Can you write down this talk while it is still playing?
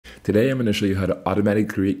Today I'm going to show you how to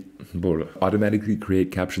automatically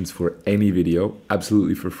create captions for any video,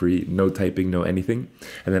 absolutely for free, no typing, no anything.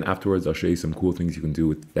 And then afterwards I'll show you some cool things you can do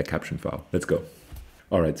with that caption file. Let's go.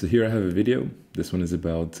 Alright, so here I have a video. This one is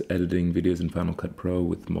about editing videos in Final Cut Pro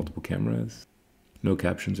with multiple cameras. No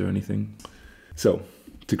captions or anything. So,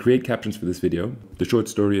 to create captions for this video, the short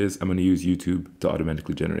story is I'm going to use YouTube to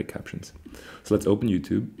automatically generate captions. So let's open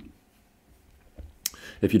YouTube.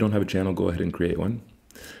 If you don't have a channel, go ahead and create one.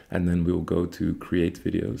 And then we will go to create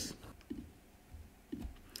videos,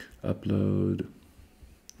 upload,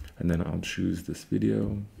 and then I'll choose this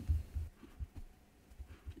video.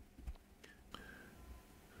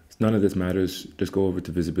 None of this matters. Just go over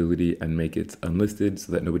to visibility and make it unlisted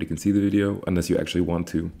so that nobody can see the video unless you actually want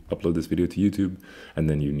to upload this video to YouTube, and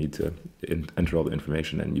then you need to enter all the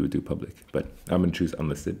information and you would do public. But I'm going to choose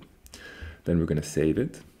unlisted. Then we're going to save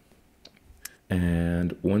it.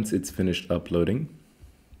 And once it's finished uploading,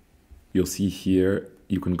 you'll see here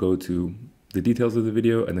you can go to the details of the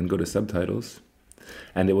video and then go to subtitles.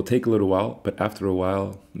 And it will take a little while, but after a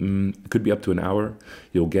while, it could be up to an hour,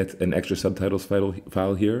 you'll get an extra subtitles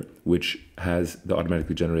file here, which has the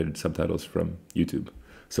automatically generated subtitles from YouTube.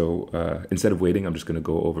 So instead of waiting, I'm just going to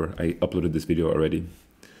go over. I uploaded this video already.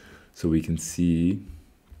 So we can see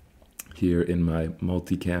here in my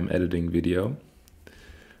multicam editing video,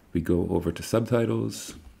 we go over to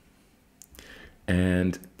subtitles,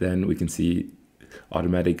 and then we can see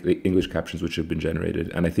automatic English captions which have been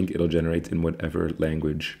generated, and I think it'll generate in whatever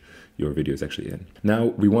language your video is actually in. Now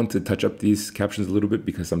we want to touch up these captions a little bit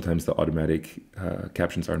because sometimes the automatic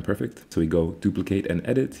captions aren't perfect. So we go duplicate and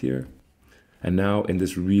edit here. And now in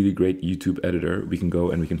this really great YouTube editor, we can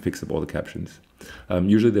go and we can fix up all the captions.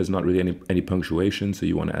 Usually there's not really any punctuation, so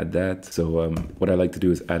you want to add that. So what I like to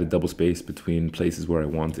do is add a double space between places where I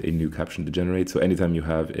want a new caption to generate. So anytime you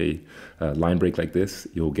have a line break like this,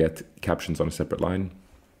 you'll get captions on a separate line.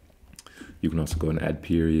 You can also go and add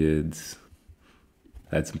periods,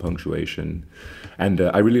 add some punctuation. And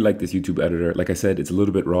I really like this YouTube editor. Like I said, it's a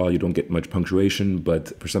little bit raw. You don't get much punctuation,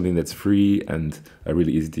 but for something that's free and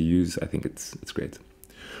really easy to use, I think it's great.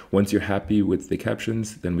 Once you're happy with the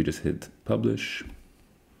captions, then we just hit publish.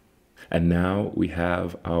 And now we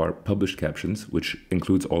have our published captions, which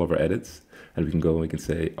includes all of our edits. And we can go and we can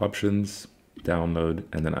say options, download,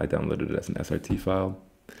 and then I downloaded it as an SRT file.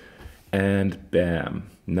 And bam,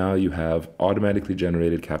 now you have automatically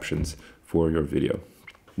generated captions for your video.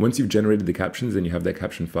 Once you've generated the captions and you have that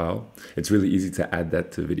caption file, it's really easy to add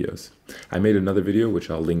that to videos. I made another video, which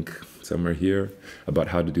I'll link somewhere here, about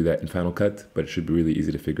how to do that in Final Cut, but it should be really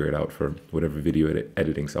easy to figure it out for whatever video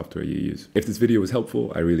editing software you use. If this video was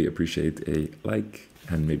helpful, I really appreciate a like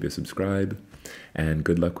and maybe a subscribe, and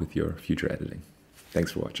good luck with your future editing.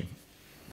 Thanks for watching.